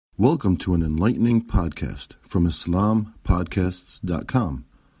Welcome to an enlightening podcast from IslamPodcasts.com.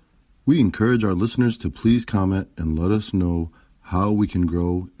 We encourage our listeners to please comment and let us know how we can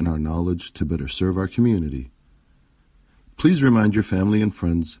grow in our knowledge to better serve our community. Please remind your family and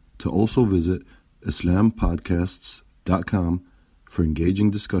friends to also visit IslamPodcasts.com for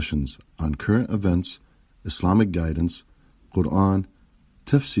engaging discussions on current events, Islamic guidance, Quran,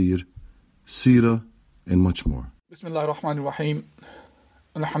 tafsir, seerah, and much more. Bismillah ar-Rahman ar-Rahim.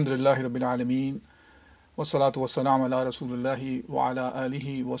 Alhamdulillahi Rabbil Alameen. Wa salatu wa salam ala Rasulillahi wa ala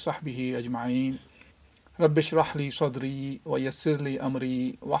alihi wa sahbihi ajma'een. Rabbi shrah li sadri wa yassir li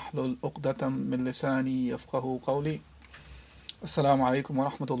amri wa hlul uqdatam min lisani yafqahu qawli. Assalamu alaikum wa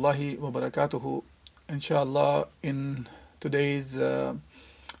rahmatullahi wa barakatuhu. Inshallah, in today's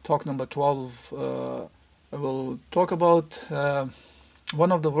talk number 12, I will talk about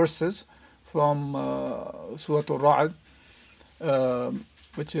one of the verses from Surah Al-Ra'd,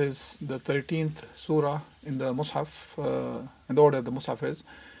 which is the 13th surah in the Mus'haf, in the order of the Mus'haf is.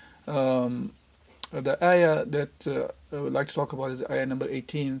 The ayah that I would like to talk about is ayah number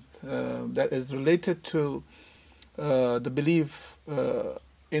 18, that is related to the belief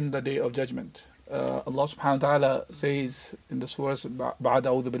in the Day of Judgment. Allah subhanahu wa ta'ala says in the surah, بَعَدَ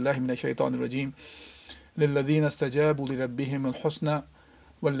أَعُوذُ بِاللَّهِ مِنَ الشَّيْطَانِ الرَّجِيمِ لِلَّذِينَ اسْتَجَابُوا لِرَبِّهِمُ الْحُسْنَى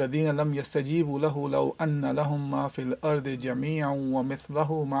وَالَّذِينَ لَمْ يَسْتَجِيبُوا لَهُ لَوْ أَنَّ لَهُم مَّا فِي الْأَرْضِ جَمِيعًا وَمِثْلَهُ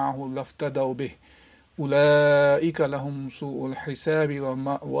مَعَهُ لَافْتَدَوْا بِهِ أُولَٰئِكَ لَهُمْ سُوءُ الْحِسَابِ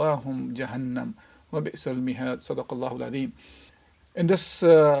وَمَأْوَاهُمْ جَهَنَّمُ وَبِئْسَ الْمِهَادُ صدق الله العظيم. In this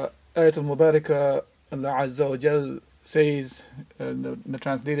ayat al-Mubarakah, Allah Azza wa Jal says, the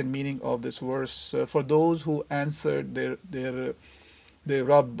translated meaning of this verse, for those who answered their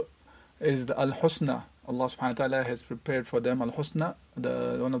Rabb is the Al-Husna. Allah subhanahu wa ta'ala has prepared for them Al-Husna,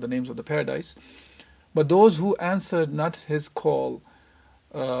 one of the names of the paradise. But those who answered not His call,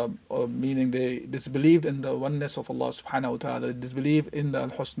 meaning they disbelieved in the oneness of Allah subhanahu wa ta'ala, they disbelieved in the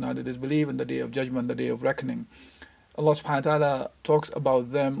Al-Husna, they disbelieved in the Day of Judgment, the Day of Reckoning. Allah subhanahu wa ta'ala talks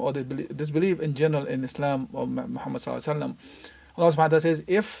about them, or they disbelieve in general in Islam or Muhammad sallallahu alaihi wasallam. Allah subhanahu wa ta'ala says,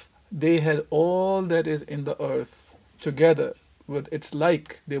 if they had all that is in the earth together with its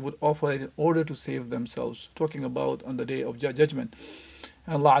like, they would offer it in order to save themselves. Talking about on the Day of Judgment.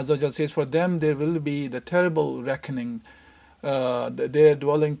 And Allah Azza wa Jalla says, for them there will be the terrible reckoning. Their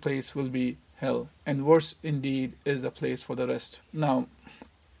dwelling place will be hell, and worse indeed is the place for the rest. Now,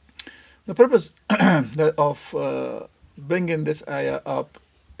 the purpose of bringing this ayah up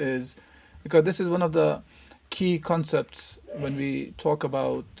is because this is one of the key concepts when we talk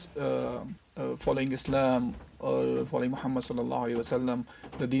about following Islam or following Muhammad sallallahu alaihi wasallam,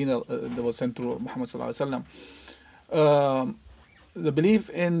 the deen that was sent through Muhammad sallallahu alaihi wasallam. The belief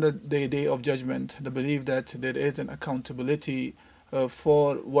in the Day of Judgment, the belief that there is an accountability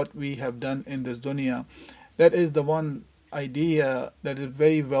for what we have done in this dunya, that is the one idea that is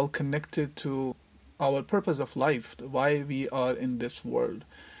very well connected to our purpose of life, why we are in this world.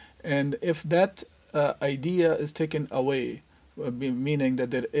 And if that idea is taken away, meaning that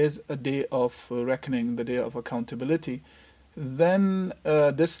there is a day of reckoning, the day of accountability, then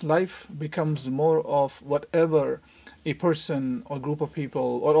this life becomes more of whatever a person or group of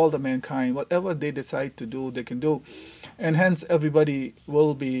people or all the mankind, whatever they decide to do, they can do. And hence everybody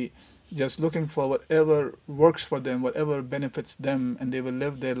will be just looking for whatever works for them, whatever benefits them, and they will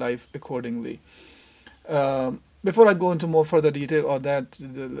live their life accordingly. Before I go into more further detail on that,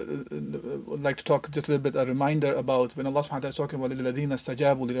 I'd like to talk just a little bit, a reminder about when Allah subhanahu wa ta'ala is talking about الَّذِينَ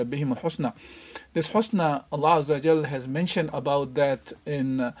اسْتَجَابُوا لِرَبِّهِمُ الْحُسْنَى. This husna, Allah Azza wa Jal has mentioned about that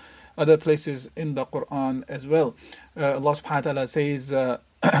in other places in the Quran as well. Allah subhanahu wa ta'ala says,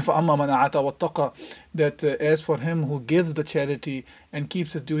 فَأَمَّا مَنْ أَعْطَى وَاتَّقَى, that as for him who gives the charity and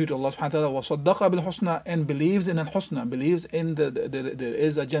keeps his duty to Allah subhanahu wa ta'ala, وَصَدَّقَ بِالْحُسْنَى, and believes in al-husna, believes in there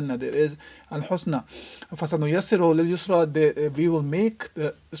is a Jannah, there is al-husna. فَسَنُيَسِّرُهُ لِلْيُسْرَى, we will make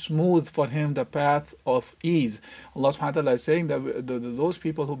smooth for him the path of ease. Allah subhanahu wa ta'ala is saying that those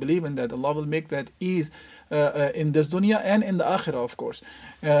people who believe in that, Allah will make that ease in this dunya and in the akhirah, of course.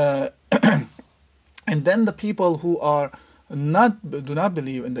 And then the people who are do not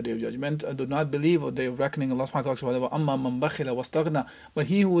believe in the Day of Judgment, do not believe in the Day of Reckoning, Allah subhanahu wa ta'ala talks about أَمَّا مَنْ بَخِلَ وَاسْتَغْنَى, but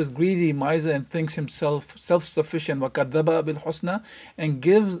he who is greedy, miser, and thinks himself self-sufficient, وَكَذَّبَ بِالْحُسْنَى, and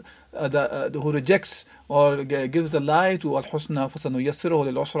gives who rejects or gives the lie to al-husna, فَسَنُيَسِّرُهُ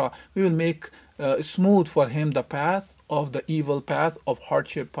لِلْعُسْرَى, we will make smooth for him the path of the evil path of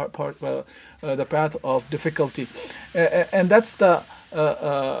hardship, the path of difficulty. And that's the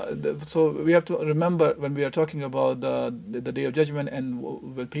so we have to remember when we are talking about the Day of Judgment, and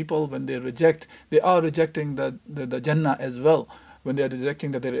when people, when they reject, they are rejecting the Jannah as well. when they are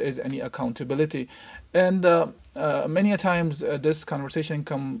rejecting that there is any accountability. And many a times this conversation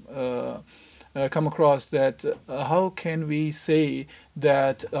come across that how can we say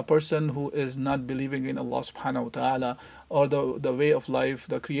that a person who is not believing in Allah subhanahu wa ta'ala, or the way of life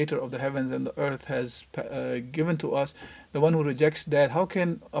the creator of the heavens and the earth has given to us, the one who rejects that, how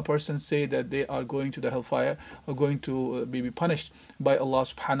can a person say that they are going to the hellfire or going to be punished by Allah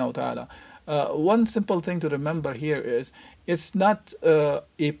subhanahu wa ta'ala? One simple thing to remember here is it's not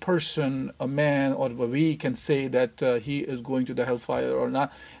a person, a man, or we can say that he is going to the hellfire or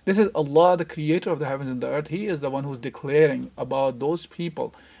not. This is Allah, the creator of the heavens and the earth. He is the one who's declaring about those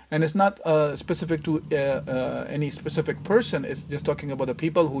people. And it's not specific to any specific person. It's just talking about the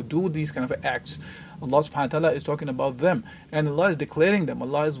people who do these kind of acts. Allah subhanahu wa ta'ala is talking about them. And Allah is declaring them.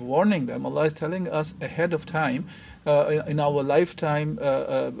 Allah is warning them. Allah is telling us ahead of time in our lifetime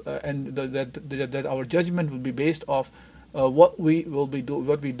and that our judgment will be based off what we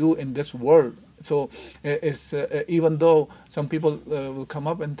do in this world. So it's even though some people will come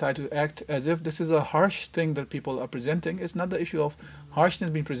up and try to act as if this is a harsh thing that people are presenting, it's not the issue of harshness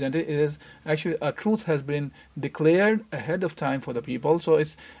being presented. It is actually a truth has been declared ahead of time for the people. So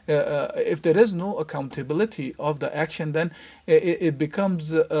it's if there is no accountability of the action, then it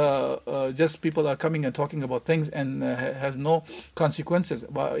becomes just people are coming and talking about things and have no consequences.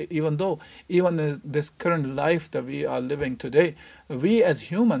 But even in this current life that we are living today, we as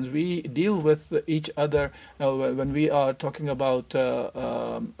humans, we deal with each other when we are talking about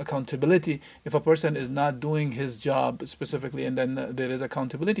accountability. If a person is not doing his job specifically, and then there is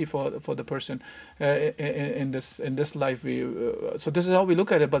accountability for the person in this life. So this is how we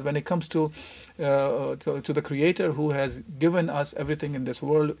look at it. But when it comes to the Creator who has given us everything in this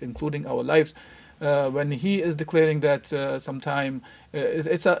world, including our lives, when He is declaring that sometime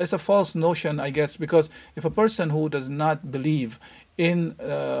it's a false notion, I guess, because if a person who does not believe in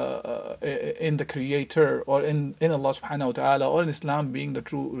the Creator or in Allah subhanahu wa ta'ala, or in Islam being the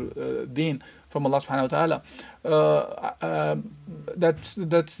true deen from Allah subhanahu wa ta'ala,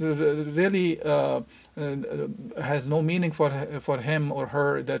 that's really has no meaning for him or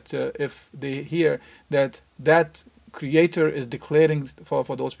her, that if they hear that Creator is declaring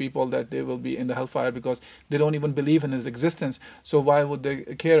for those people that they will be in the hellfire because they don't even believe in His existence. So why would they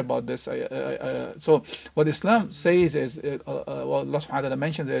care about this? So what Islam says is, what Allah subhanahu wa ta'ala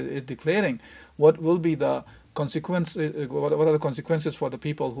mentions is declaring what will be the consequence, what are the consequences for the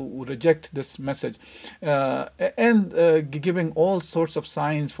people who reject this message, and giving all sorts of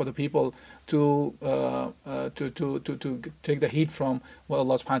signs for the people to take the heat from what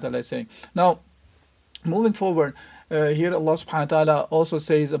Allah subhanahu wa ta'ala is saying. Now, moving forward, here Allah subhanahu wa ta'ala also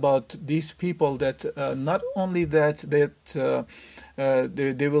says about these people that not only that they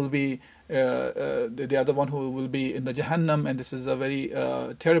will be they are the one who will be in the Jahannam, and this is a very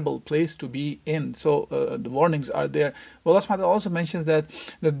terrible place to be in. So the warnings are there. Well, Allah subhanahu wa ta'ala also mentions that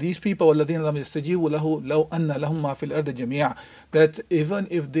these people, الَّذِينَ لَمْ يَسْتَجِيبُوا لَهُ لَوْ أَنَّ لَهُمْ مَا فِي الْأَرْضِ جَمِيعًا, that even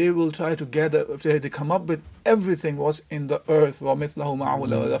if they will try to gather, if they come up with everything was in the earth, وَمِثْلَهُ مَعَهُ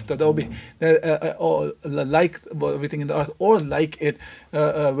لَافْتَدَوْا بِهِ, or like everything in the earth, or like it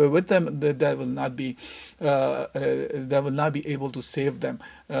with them, that will not be able to save them.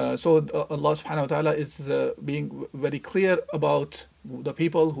 So Allah subhanahu wa ta'ala is being very clear about the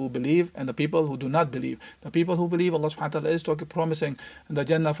people who believe and the people who do not believe. The people who believe, Allah subhanahu wa ta'ala is promising the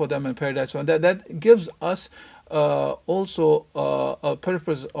Jannah for them and paradise. So that gives us also a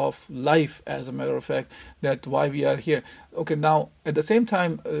purpose of life, as a matter of fact, that why we are here. Okay, now at the same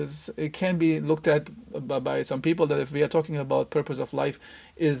time, it can be looked at by some people that if we are talking about purpose of life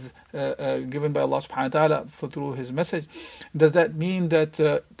is given by Allah subhanahu wa ta'ala through His message, does that mean that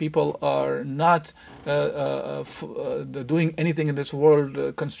people are not doing anything in this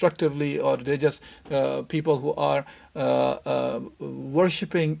world constructively, or they're just people who are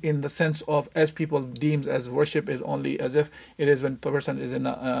worshipping in the sense of, as people deems as worship is only as if it is when a person is in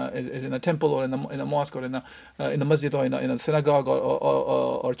a temple or in a mosque or in a masjid or in a synagogue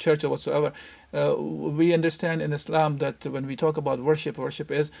or church or whatsoever. We understand in Islam that when we talk about worship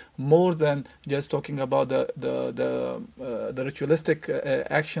is more than just talking about the ritualistic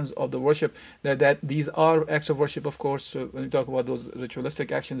actions of the worship. That these are acts of worship, of course, when we talk about those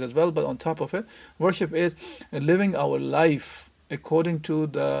ritualistic actions as well. But on top of it, worship is living our life according to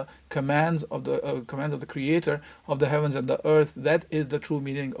the commands of the Creator of the heavens and the earth. That is the true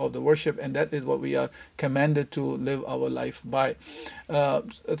meaning of the worship, and that is what we are commanded to live our life by.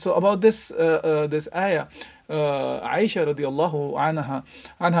 So about this ayah, Aisha radiallahu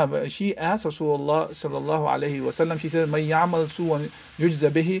anha, she asked Rasulullah sallallahu alayhi wa sallam, she said, مَنْ يَعْمَلْ سُوًا يُجْزَ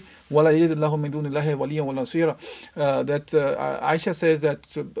بِهِ وَلَا يَجِدْ لَهُ مِنْ دُونِ اللَّهِ وَلِيًّا وَلَا نَصِيرًا. That Aisha says that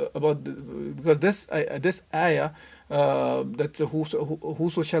because this ayah, that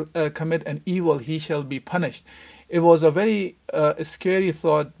whoso shall commit an evil, he shall be punished. It was a very scary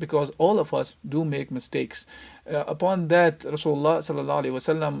thought, because all of us do make mistakes. Upon that, Rasulullah sallallahu alaihi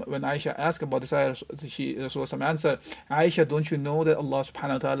wasallam, when Aisha asked about this ayah, Rasulullah answered, Aisha, don't you know that Allah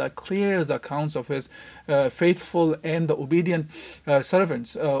subhanahu wa ta'ala clears the accounts of His faithful and the obedient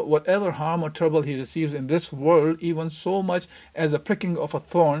servants? Whatever harm or trouble he receives in this world, even so much as a pricking of a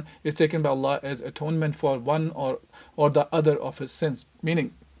thorn, is taken by Allah as atonement for one or the other of his sins.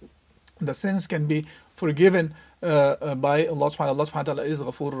 Meaning, the sins can be forgiven by Allah subhanahu wa ta'ala is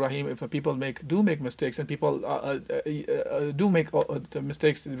Ghafoor Rahim. If the people do make mistakes, and people do make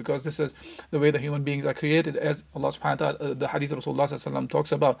mistakes, because this is the way the human beings are created, as Allah subhanahu wa ta'ala, the hadith of Rasulullah sallallahu alaihi wasallam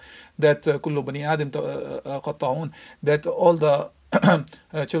talks about, that kullu bani adam qatta'un, that all the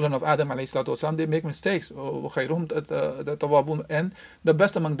children of Adam alayhi salatu wasalam, they make mistakes. And the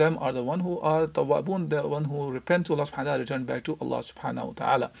best among them are the one who are tawabun, the one who repent to Allah subhanahu wa ta'ala, return back to Allah subhanahu wa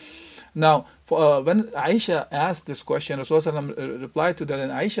ta'ala. Now, when Aisha asked this question, Rasulullah replied to that,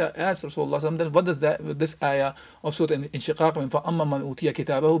 and Aisha asked Rasulullah, then what does this ayah of Surah Inshiqaq mean? فَأَمَّا مَنْ أُوتِيَ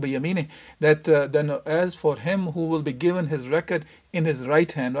كِتَابَهُ بِيَمِينِهِ, that then as for him who will be given his record in his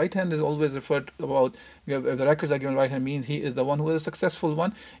right hand is always referred about, if the records are given right hand, means he is the one who is a successful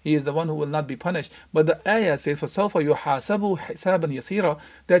one, he is the one who will not be punished. But the ayah says, فَسَوْفَ يُحَاسَبُ حِسَابًا يَسِيرًا,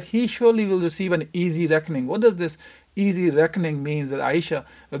 that he surely will receive an easy reckoning. What does this easy reckoning means? That Aisha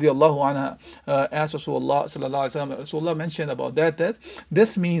radiallahu anha asked Rasulullah sallallahu alaihi wasallam. Rasulullah mentioned about that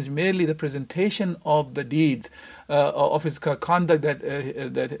this means merely the presentation of the deeds of his conduct,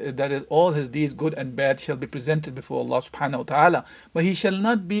 that is all his deeds, good and bad, shall be presented before Allah subhanahu wa ta'ala. But he shall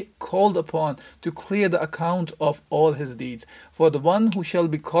not be called upon to clear the account of all his deeds. For the one who shall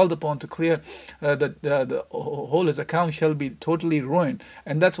be called upon to clear the whole his account shall be totally ruined.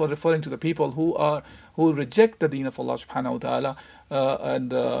 And that's what referring to the people who reject the deen of Allah subhanahu wa ta'ala. And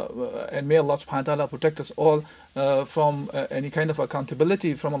may Allah subhanahu wa ta'ala protect us all from any kind of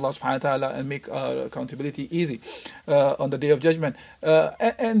accountability from Allah subhanahu wa ta'ala, and make our accountability easy on the Day of Judgment.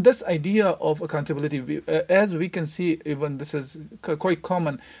 And this idea of accountability, as we can see, even this is quite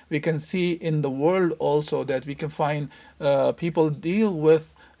common, we can see in the world also, that we can find people deal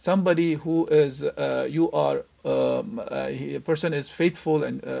with somebody who is a person is faithful,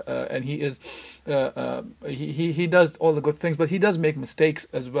 and he is he does all the good things, but he does make mistakes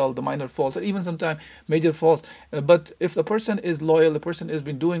as well, the minor faults, or even sometimes major faults. But if the person is loyal, the person has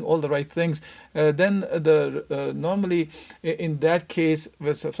been doing all the right things, then normally in that case,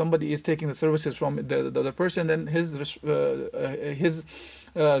 if somebody is taking the services from the other person, then his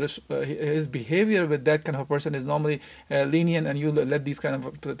behavior with that kind of a person is normally lenient, and you let these kind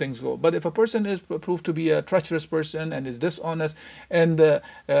of things go. But if a person is proved to be a treacherous person and is dishonest, and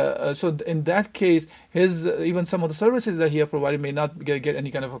so in that case, even some of the services that he has provided may not get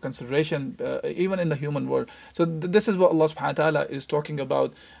any kind of a consideration, even in the human world. So this is what Allah subhanahu wa ta'ala is talking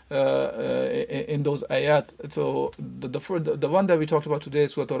about in those ayat. So the one that we talked about today,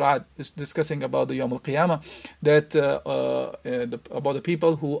 Surah Ra'd, is discussing about the Yawm al-Qiyamah, that about the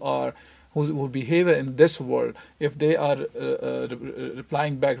people who behave in this world, if they are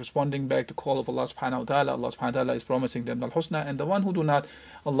responding back to call of Allah subhanahu wa ta'ala, Allah subhanahu wa ta'ala is promising them al-husna, and the one who do not,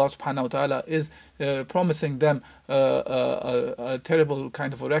 Allah subhanahu wa ta'ala is promising them a terrible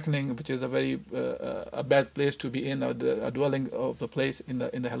kind of a reckoning, which is a very a bad place to be in, a dwelling of the place in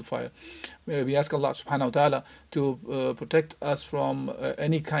the hellfire. We ask Allah subhanahu wa ta'ala to protect us from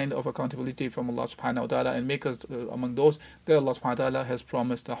any kind of accountability from Allah subhanahu wa ta'ala, and make us among those that Allah subhanahu wa ta'ala has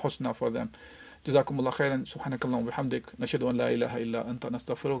promised the husna for them. جزاكم الله خيرا سبحانك اللهم وبحمدك نشهد أن لا إله إلا أنت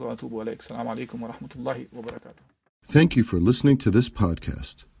نستغفرك ونتوب إليك السلام عليكم ورحمة الله وبركاته. Thank you for listening to this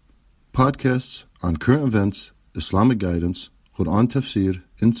podcast. Podcasts on current events, Islamic guidance, Quran tafsir,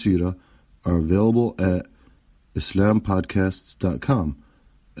 and seerah are available at islampodcasts.com,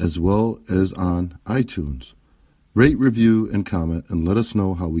 as well as on iTunes. Rate, review, and comment, and let us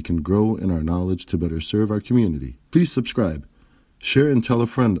know how we can grow in our knowledge to better serve our community. Please subscribe. Share and tell a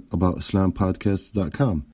friend about islampodcasts.com.